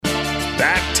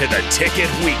back to The Ticket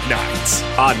weeknights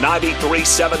on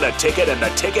 93.7 The Ticket and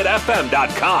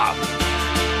theticketfm.com.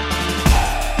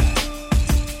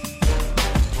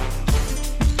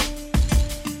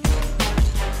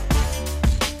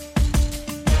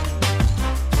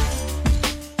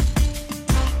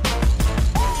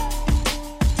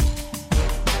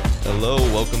 Hello,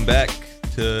 welcome back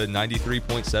to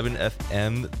 93.7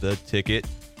 FM, The Ticket.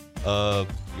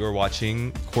 You're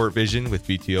watching Court Vision with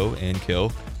BTO and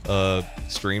Kill,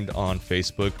 streamed on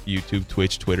Facebook, YouTube,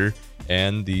 Twitch, Twitter,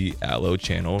 and the Allo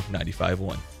channel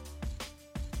 95.1.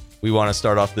 We want to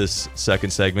start off this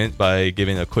second segment by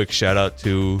giving a quick shout out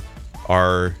to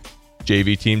our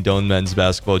JV team, Doane men's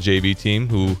basketball JV team,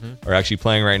 who are actually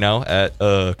playing right now at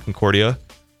Concordia.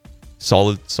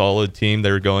 Solid team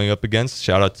they're going up against.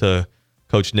 Shout out to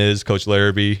Coach Niz, Coach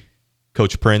Larrabee,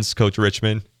 Coach Prince, Coach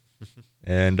Richmond,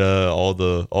 and all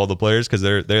the players, because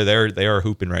they are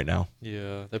hooping right now.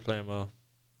 Yeah, they're playing well.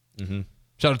 Mm-hmm.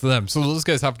 Shout out to them. So those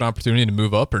guys have an opportunity to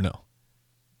move up or no?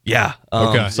 Yeah.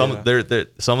 Okay. Some of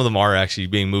them are actually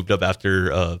being moved up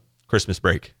after Christmas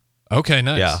break. Okay,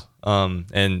 nice. Yeah.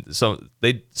 And some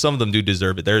of them do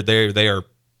deserve it. They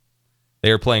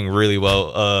are playing really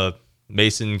well.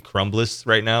 Mason Crumblis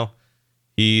right now,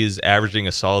 he is averaging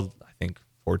a solid, I think,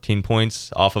 14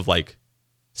 points off of like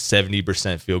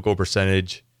 70% field goal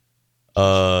percentage.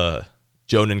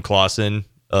 Jonan Clausen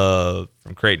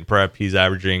from Creighton Prep, he's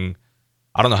averaging,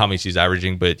 I don't know how many he's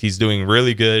averaging, but he's doing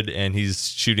really good, and he's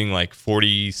shooting like at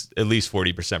least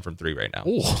 40% from three right now.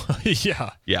 Oh,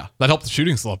 yeah. Yeah. That helped the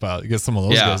shooting slip out. You get some of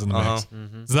those guys in the mix.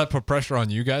 Mm-hmm. Does that put pressure on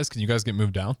you guys? Can you guys get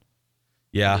moved down?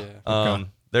 Yeah. Okay.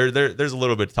 There's a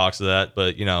little bit of talks of that,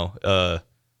 but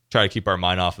try to keep our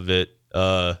mind off of it.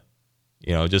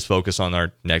 Just focus on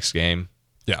our next game.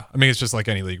 Yeah. I mean, it's just like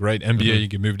any league, right? NBA, you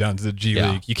can move down to the G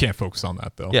League. You can't focus on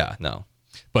that, though. Yeah, no.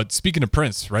 But speaking of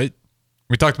Prince, right?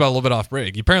 We talked about it a little bit off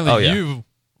break. Apparently, you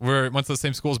went to the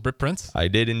same school as Britt Prince. I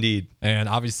did indeed. And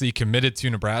obviously committed to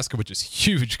Nebraska, which is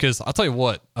huge, because I'll tell you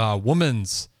what,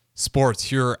 women's sports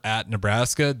here at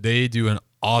Nebraska, they do an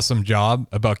awesome job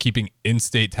about keeping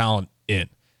in-state talent in.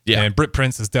 Yeah. And Britt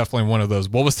Prince is definitely one of those.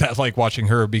 What was that like watching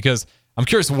her? Because I'm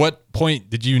curious, what point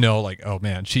did you know, like, oh,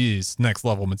 man, she's next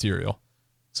level material?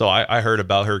 So I heard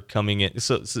about her coming in.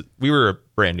 So we were a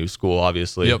brand new school,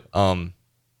 obviously. Yep.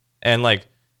 And like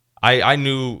I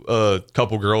knew a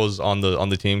couple girls on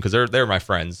the team because they're my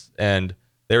friends, and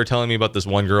they were telling me about this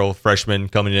one girl, freshman,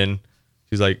 coming in.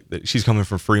 She's like, she's coming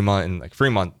from Fremont, and like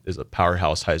Fremont is a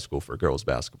powerhouse high school for girls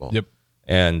basketball. Yep.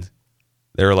 And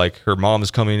they were like, her mom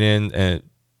is coming in and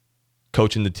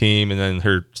coaching the team, and then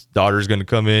her daughter's going to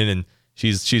come in, and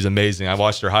she's amazing. I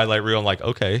watched her highlight reel. I'm like,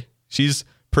 okay, she's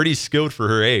pretty skilled for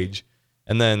her age.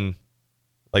 And then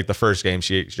like the first game,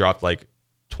 she dropped like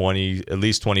at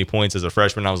least 20 points as a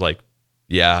freshman. I was like,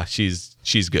 yeah, she's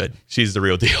good. She's the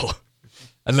real deal.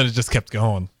 And then it just kept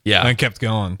going. Yeah. And kept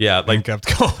going. Yeah. Like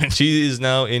kept going. She is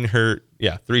now in her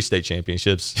 3 state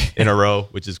championships in a row,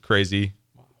 which is crazy.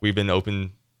 We've been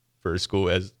open for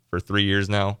school for 3 years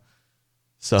now.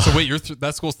 So wait,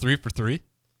 that school's 3 for 3?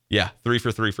 Yeah, 3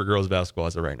 for 3 for girls basketball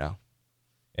as of right now.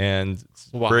 And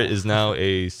Britt is now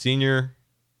a senior,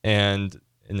 and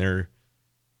in their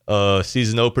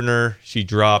season opener, she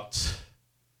dropped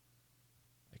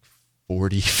like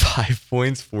 45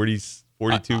 points,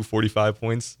 42, 45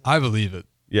 points. I believe it.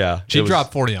 Yeah. She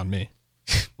dropped 40 on me.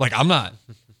 Like, I'm not.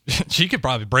 She could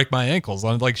probably break my ankles.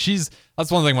 Like,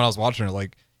 that's one thing when I was watching her.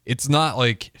 Like, it's not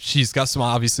like she's got some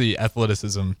obviously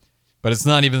athleticism, but it's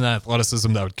not even that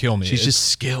athleticism that would kill me. She's just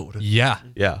skilled. Yeah.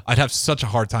 Yeah. I'd have such a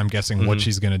hard time guessing what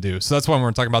she's going to do. So that's why when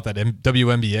we're talking about that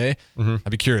WNBA,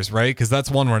 I'd be curious, right? Because that's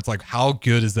one where it's like, how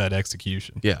good is that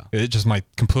execution? Yeah. It just might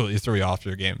completely throw you off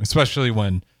your game, especially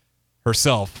when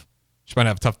herself, she might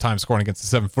have a tough time scoring against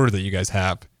the 7-footer that you guys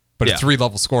have. But a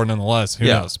 3-level score nonetheless. Who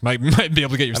knows? Might be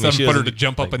able to get your 7-footer to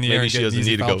jump up in the air and get she an doesn't easy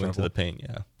need to foul go trouble. into the paint.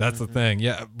 Yeah. That's the thing.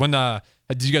 Yeah. When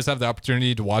did you guys have the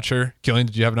opportunity to watch her? Killian,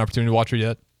 did you have an opportunity to watch her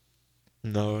yet?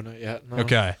 No, not yet. No.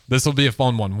 Okay. This will be a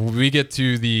fun one. When we get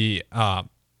to the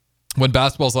when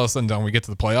basketball's all said and done, we get to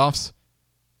the playoffs.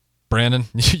 Brandon,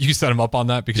 you set him up on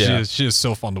that because she is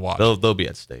so fun to watch. They'll be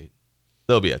at state.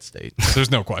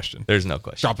 There's no question. There's no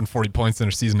question. Dropping 40 points in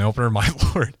her season opener, my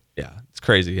lord. Yeah, it's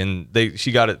crazy. And they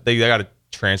got a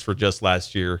transfer just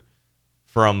last year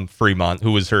from Fremont,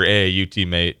 who was her AAU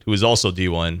teammate, who is also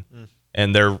D1.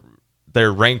 And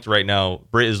they're ranked right now.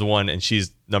 Britt is 1, and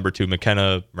she's number 2.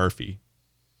 McKenna Murphy,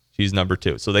 she's number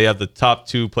 2. So they have the top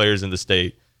 2 players in the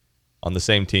state on the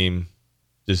same team.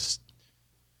 Just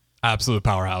absolute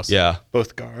powerhouse. Yeah,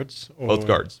 both guards. Both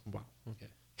guards. Wow. Okay.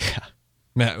 Yeah.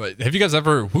 Man, have you guys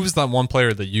ever? Who's that one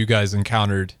player that you guys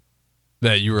encountered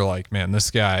that you were like, man,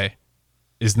 this guy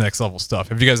is next level stuff?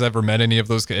 Have you guys ever met any of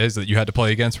those guys that you had to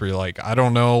play against where you're like, I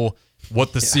don't know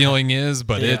what the ceiling is,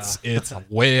 but it's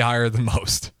way higher than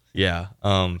most? Yeah.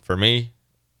 For me,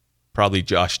 probably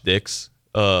Josh Dix.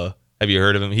 Have you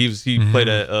heard of him? He played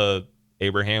at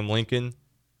Abraham Lincoln,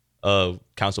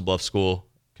 Council Bluffs School,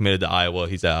 committed to Iowa.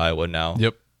 He's at Iowa now.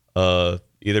 Yep.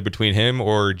 Either between him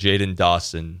or Jaden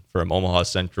Dawson from Omaha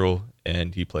Central,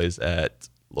 and he plays at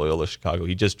Loyola Chicago.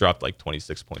 He just dropped like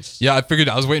 26 points. Yeah, I figured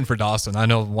I was waiting for Dawson. I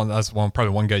know probably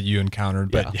one guy you encountered,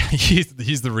 but yeah.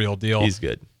 he's the real deal. He's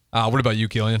good. What about you,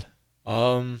 Killian?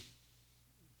 Tozan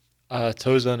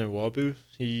Iwabu.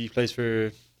 He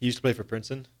used to play for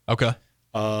Princeton. Okay.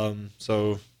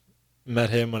 So met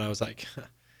him when I was like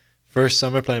first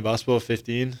summer playing basketball,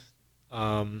 15.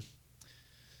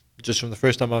 Just from the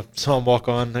first time I saw him walk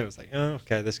on, it was like, oh,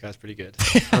 okay, this guy's pretty good.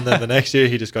 And then the next year,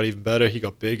 he just got even better. He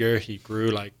got bigger. He grew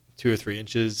like 2 or 3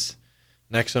 inches.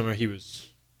 Next summer, he was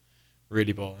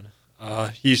really balling.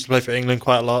 He used to play for England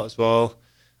quite a lot as well.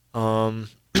 Another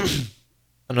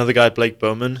guy, Blake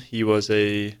Bowman, he was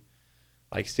a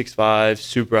like 6'5",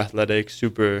 super athletic,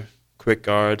 super quick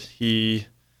guard. I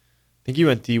think he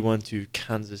went D1 to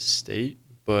Kansas State,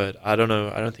 but I don't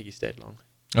know. I don't think he stayed long.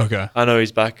 Okay. I know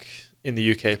he's back in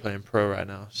the UK playing pro right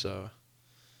now, so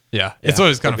yeah, it's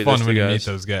always kind of fun when you meet guys.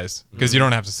 those guys because you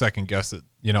don't have to second guess it.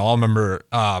 You know, I'll remember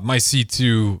my C2.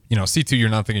 You know, C2, you're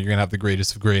not thinking you're gonna have the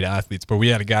greatest of great athletes, but we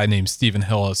had a guy named Stephen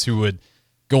Hillis who would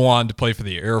go on to play for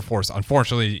the Air Force.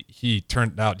 Unfortunately, he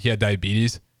turned out he had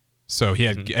diabetes, so he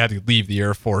had to leave the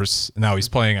Air Force. Now he's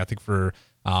playing, I think, for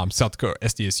South Dakota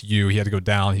SDSU. He had to go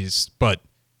down. But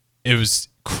it was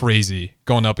crazy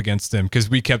going up against him because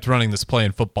we kept running this play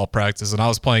in football practice, and I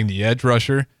was playing the edge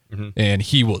rusher, and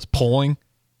he was pulling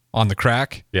on the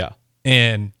crack. Yeah.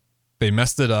 And they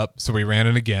messed it up, so we ran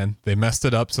it again. They messed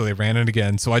it up, so they ran it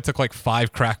again. So I took like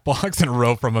 5 crack blocks in a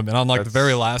row from him, and on like the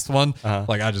very last one,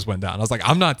 like I just went down. I was like,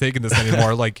 I'm not taking this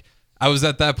anymore. Like I was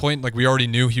at that point, like we already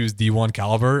knew he was D1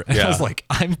 caliber, and I was like,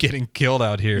 I'm getting killed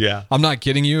out here. Yeah. I'm not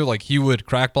kidding you. Like he would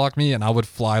crack block me, and I would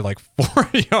fly like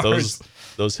 4 yards.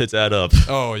 Those hits add up.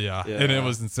 Oh yeah. And it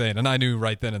was insane. And I knew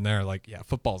right then and there, like, yeah,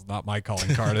 football's not my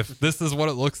calling card. If this is what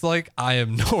it looks like, I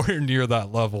am nowhere near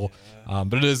that level.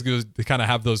 But it is good to kind of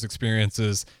have those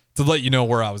experiences to let you know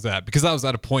where I was at, because I was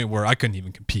at a point where I couldn't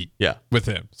even compete with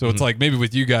him. So it's like maybe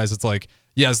with you guys, it's like,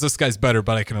 yes, this guy's better,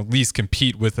 but I can at least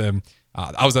compete with him.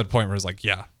 I was at a point where it's like,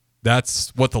 yeah,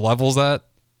 that's what the level's at.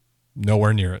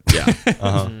 Nowhere near it. Yeah.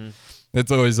 It's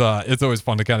always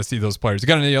fun to kind of see those players. You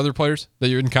got any other players that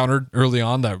you encountered early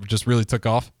on that just really took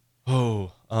off?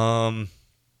 Oh, I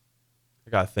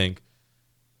gotta think.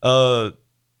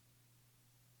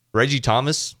 Reggie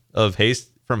Thomas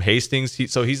from Hastings.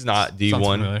 He's not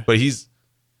D1, but he's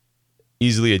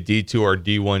easily a D2 or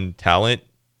D1 talent.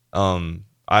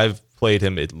 I've played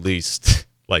him at least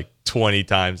like 20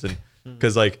 times, and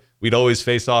because like we'd always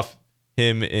face off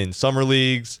him in summer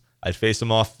leagues. I'd face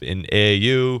him off in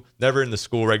AAU, never in the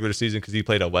school regular season because he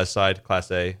played at Westside Class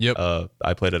A. Yep.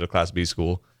 I played at a Class B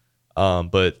school.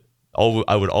 But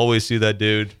I would always see that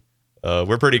dude.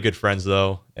 We're pretty good friends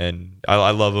though, and I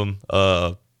love him.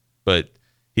 But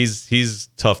he's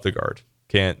tough to guard.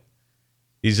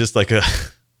 He's just like a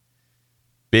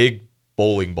big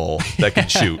bowling ball that can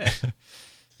shoot.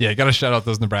 Yeah, you got to shout out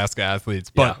those Nebraska athletes.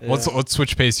 But let's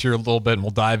switch pace here a little bit, and we'll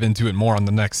dive into it more on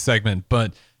the next segment.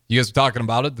 But you guys were talking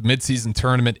about it, the midseason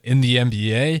tournament in the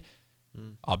NBA.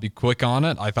 I'll be quick on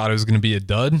it. I thought it was going to be a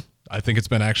dud. I think it's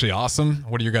been actually awesome.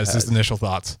 What are your guys' initial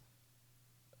thoughts?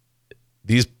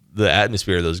 The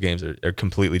atmosphere of those games are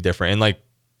completely different, and like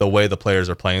the way the players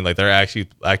are playing, like they're actually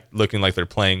looking like they're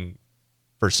playing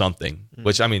for something.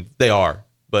 Which I mean they are,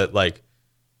 but like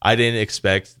I didn't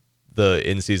expect the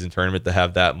in-season tournament to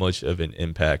have that much of an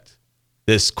impact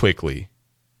this quickly,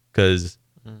 because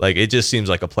like it just seems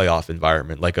like a playoff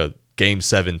environment, like a Game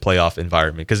 7 playoff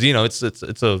environment. Because you know it's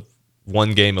a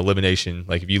 1-game elimination.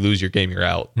 Like if you lose your game, you're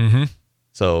out.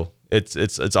 So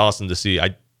it's awesome to see.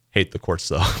 I hate the courts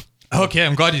though. Okay,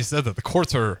 I'm glad you said that. The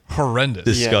courts are horrendous.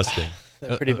 Disgusting.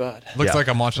 They're pretty bad. Looks like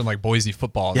I'm watching like Boise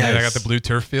football. Yes. I got the blue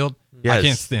turf field. Yes. I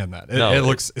can't stand that. No, it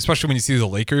looks, especially when you see the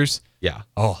Lakers. Yeah.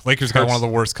 Oh, Lakers got one of the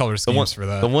worst color schemes for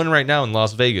that. The one right now in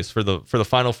Las Vegas for the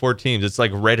final 4 teams, it's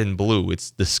like red and blue.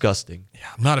 It's disgusting. Yeah,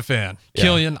 I'm not a fan. Yeah.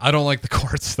 Killian, I don't like the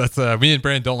courts. That's me and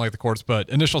Brandon don't like the courts. But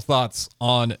initial thoughts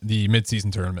on the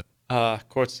midseason tournament?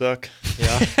 Courts suck.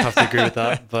 Yeah, I have to agree with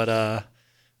that. But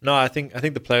no, I think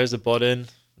the players have bought in.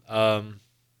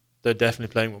 They're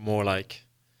definitely playing with more like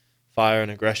fire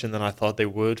and aggression than I thought they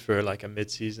would for like a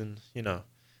mid-season. You know,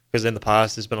 Because in the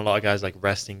past, there's been a lot of guys like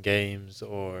resting games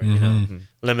or you know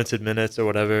limited minutes or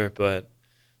whatever. But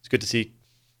it's good to see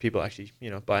people actually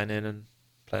buying in and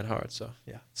playing hard. So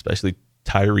yeah, especially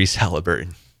Tyrese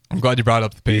Halliburton. I'm glad you brought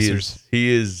up the Pacers.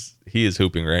 He is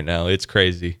hooping right now. It's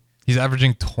crazy. He's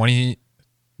averaging 20,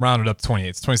 rounded up 28.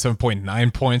 It's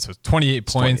 27.9 points, so 28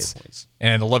 points,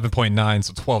 and 11.9,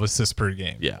 so 12 assists per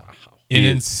game. Yeah. An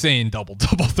insane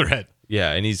double-double threat.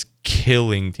 Yeah, and he's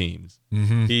killing teams.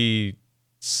 He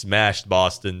smashed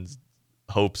Boston's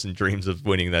hopes and dreams of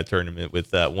winning that tournament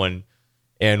with that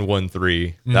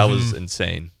 1-1-3. That was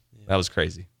insane. That was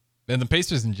crazy. And the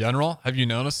Pacers in general, have you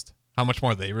noticed how much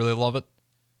more they really love it?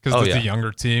 Because it's a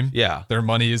younger team. Yeah. Their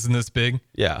money isn't this big.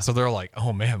 Yeah. So they're like,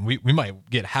 oh man, we might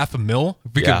get $500,000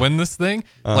 if we could win this thing.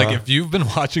 Like if you've been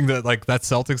watching that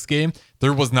Celtics game,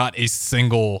 there was not a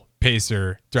single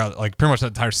Pacer throughout like pretty much that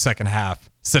entire second half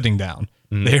sitting down.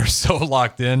 They are so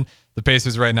locked in. The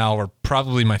Pacers right now are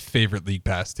probably my favorite League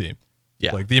Pass team.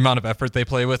 Yeah. Like the amount of effort they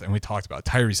play with, and we talked about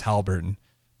Tyrese Halliburton.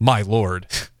 My Lord.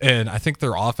 And I think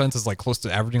their offense is like close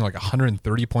to averaging like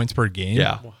 130 points per game.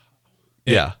 Yeah.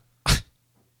 Yeah.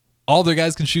 All their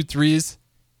guys can shoot threes.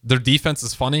 Their defense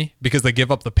is funny because they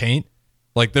give up the paint.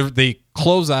 Like they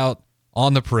close out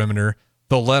on the perimeter.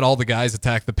 They'll let all the guys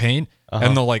attack the paint.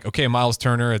 And they'll like, okay, Miles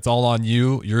Turner, it's all on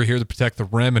you. You're here to protect the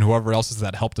rim and whoever else is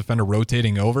that help defender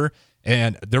rotating over.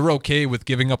 And they're okay with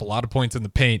giving up a lot of points in the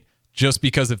paint just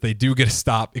because if they do get a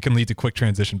stop, it can lead to quick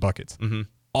transition buckets.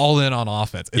 All in on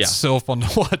offense. It's so fun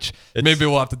to watch. Maybe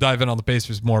we'll have to dive in on the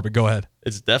Pacers more, but go ahead.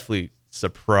 It's definitely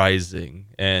surprising.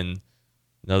 And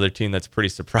another team that's pretty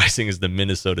surprising is the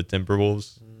Minnesota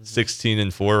Timberwolves.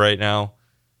 16-4 right now.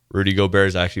 Rudy Gobert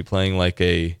is actually playing like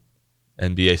a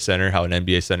NBA center, how an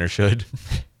NBA center should.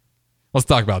 Let's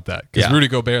talk about that. Because Rudy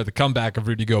Gobert, the comeback of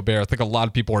Rudy Gobert, I think a lot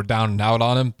of people are down and out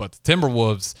on him, but the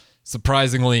Timberwolves,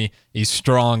 surprisingly, a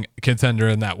strong contender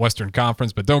in that Western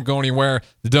Conference. But don't go anywhere.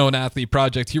 The Doan Athlete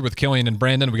Project here with Killian and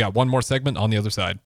Brandon. We got one more segment on the other side.